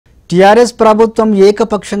TRS ప్రభుత్వం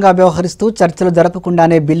ఏకపక్షంగా వ్యవహరిస్తూ చర్చలు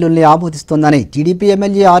జరపకుండానే బిల్లుల్ని ఆమోదిస్తోందని టీడీపీ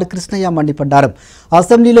ఎమ్మెల్యే ఆర్ కృష్ణయ్య మండిపడ్డారు.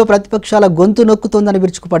 అసెంబ్లీలో ప్రతిపక్షాల గొంతు నొక్కుతోందని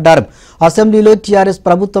విరుచుకుపడ్డారు. అసెంబ్లీలో టీఆర్ఎస్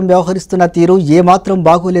ప్రభుత్వం వ్యవహరిస్తున్న తీరు ఏమాత్రం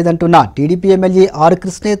బాగోలేదంటున్న టీడీపీ ఎమ్మెల్యే ఆర్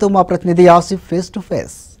కృష్ణయ్యతో మా ప్రతినిధి ఆసిఫ్ ఫేస్ టు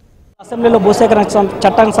ఫేస్. అసెంబ్లీలో భూసేకరణ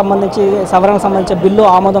చట్టానికి సంబంధించి సవరణకు సంబంధించిన బిల్లు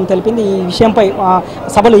ఆమోదం తెలిపింది. ఈ విషయంపై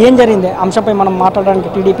సభలో ఏం జరిగింది అంశంపై మనం మాట్లాడడానికి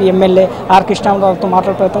టీడీపీ ఎమ్మెల్యే ఆర్ కృష్ణయ్యతో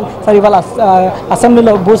మాట్లాడుతాం. సార్, ఇవాళ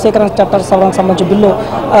అసెంబ్లీలో భూసేకరణ చట్ట సవరణకు సంబంధించి బిల్లు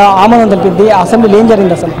ఆమోదం తెలిపింది. అసెంబ్లీలో ఏం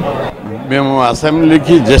జరిగింది? అసలు మేము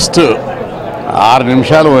అసెంబ్లీకి జస్ట్ 6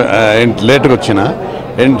 నిమిషాలు లేట్గా వచ్చిన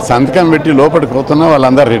సంతకం పెట్టి లోపలికి పోతున్నా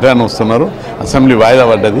వాళ్ళందరూ రిటర్న్ వస్తున్నారు. అసెంబ్లీ వాయిదా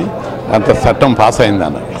పడ్డది, అంత చట్టం పాస్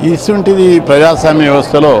అయిందన్న. ఇటువంటిది ప్రజాస్వామ్య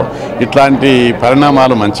వ్యవస్థలో ఇట్లాంటి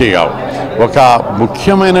పరిణామాలు మంచివి కావు. ఒక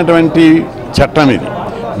ముఖ్యమైనటువంటి చట్టం ఇది,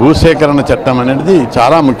 భూసేకరణ చట్టం అనేది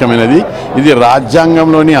చాలా ముఖ్యమైనది. ఇది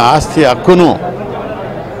రాజ్యాంగంలోని ఆస్తి హక్కును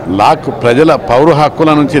ప్రజల పౌర హక్కుల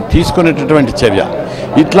నుంచి తీసుకునేటటువంటి చర్య.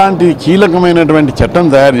 ఇట్లాంటి కీలకమైనటువంటి చట్టం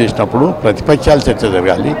తయారు చేసినప్పుడు ప్రతిపక్షాలు చర్చ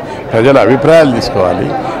జరగాలి, ప్రజల అభిప్రాయాలు తీసుకోవాలి.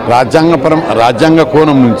 రాజ్యాంగ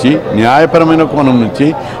కోణం నుంచి, న్యాయపరమైన కోణం నుంచి,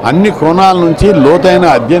 అన్ని కోణాల నుంచి లోతైన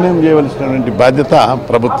అధ్యయనం చేయవలసినటువంటి బాధ్యత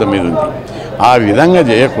ప్రభుత్వం మీద ఉంది. ఆ విధంగా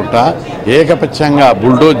చేయకుండా ఏకపక్షంగా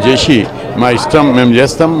బుల్డోజ్ చేసి మా ఇష్టం మేము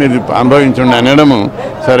చేస్తాం, మీరు అనుభవించండి అనడము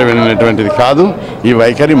సరైనటువంటిది కాదు. ఈ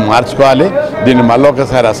వైఖరి మార్చుకోవాలి. దీన్ని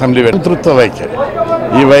మళ్ళొకసారి అసెంబ్లీ నేతృత్వ వైఖరి,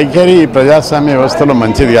 ఈ వైఖరి ప్రజాస్వామ్య వ్యవస్థలో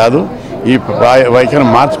మంచిది కాదు. ఈ వైఖరి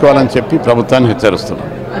మార్చుకోవాలని చెప్పి ప్రభుత్వాన్ని హెచ్చరిస్తున్నాం.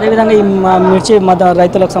 అదేవిధంగా ఈ మిర్చి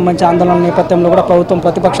రైతులకు సంబంధించిన ఆందోళన నేపథ్యంలో కూడా ప్రభుత్వం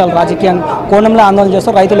ప్రతిపక్షాలు రాజకీయ కోణంలో ఆందోళన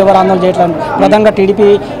చేస్తారు. రైతులు ఎవరు ఆందోళన చేయట్లేదు. ప్రధానంగా టీడీపీ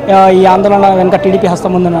ఈ ఆందోళన వెనుక టీడీపీ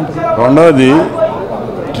హస్తం ఉందని అంటుంది. రెండవది,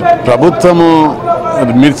 ప్రభుత్వము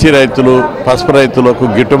మిర్చి రైతులు, పసుపు రైతులకు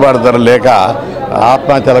గిట్టుబాటు ధర లేక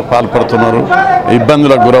ఆత్మహత్యలకు పాల్పడుతున్నారు,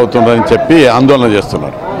 ఇబ్బందులకు గురవుతున్నారని చెప్పి ఆందోళన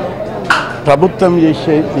చేస్తున్నారు. ప్రభుత్వం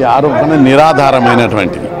చేసే ఈ ఆరోపణ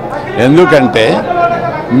నిరాధారమైనటువంటిది. ఎందుకంటే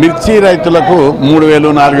మిర్చి రైతులకు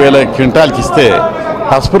 3,000, 4,000 క్వింటాల్కి ఇస్తే,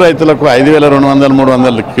 పసుపు రైతులకు 5,200,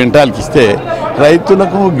 300 క్వింటాల్కి ఇస్తే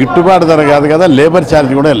రైతులకు గిట్టుబాటు ధర కాదు కదా, లేబర్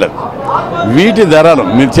ఛార్జ్ కూడా వెళ్ళదు. వీటి ధరలు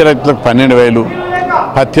మిర్చి రైతులకు 12,000,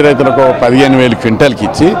 పత్తి రైతులకు 15,000 క్వింటాల్కి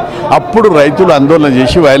ఇచ్చి అప్పుడు రైతులు ఆందోళన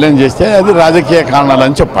చేసి వైలెన్స్ చేస్తే అది రాజకీయ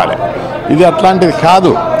కారణాలని చెప్పాలి. ఇది అట్లాంటిది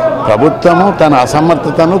కాదు. ప్రభుత్వము తన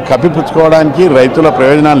అసమర్థతను కప్పిపుచ్చుకోవడానికి, రైతుల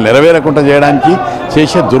ప్రయోజనాలు నెరవేరకుండా చేయడానికి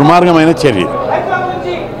చేసే దుర్మార్గమైన చర్య.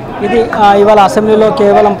 ఇది ఇవాళ అసెంబ్లీలో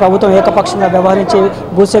కేవలం ప్రభుత్వం ఏకపక్షంగా వ్యవహరించి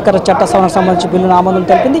భూసేకరణ చట్ట సవరణకు సంబంధించి బిల్లును ఆమోదం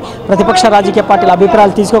తెలిపింది. ప్రతిపక్ష రాజకీయ పార్టీల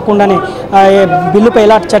అభిప్రాయాలు తీసుకోకుండానే బిల్లుపై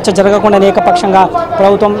ఎలాంటి చర్చ జరగకుండానే ఏకపక్షంగా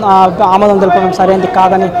ప్రభుత్వం ఆమోదం తెలపడం సరైనది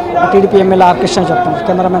కాదని టీడీపీ ఎమ్మెల్యే ఆర్ కృష్ణ చెప్తున్నారు.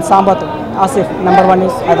 Cameraman సాంబాత్, Asif, No.1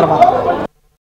 news, Hyderabad.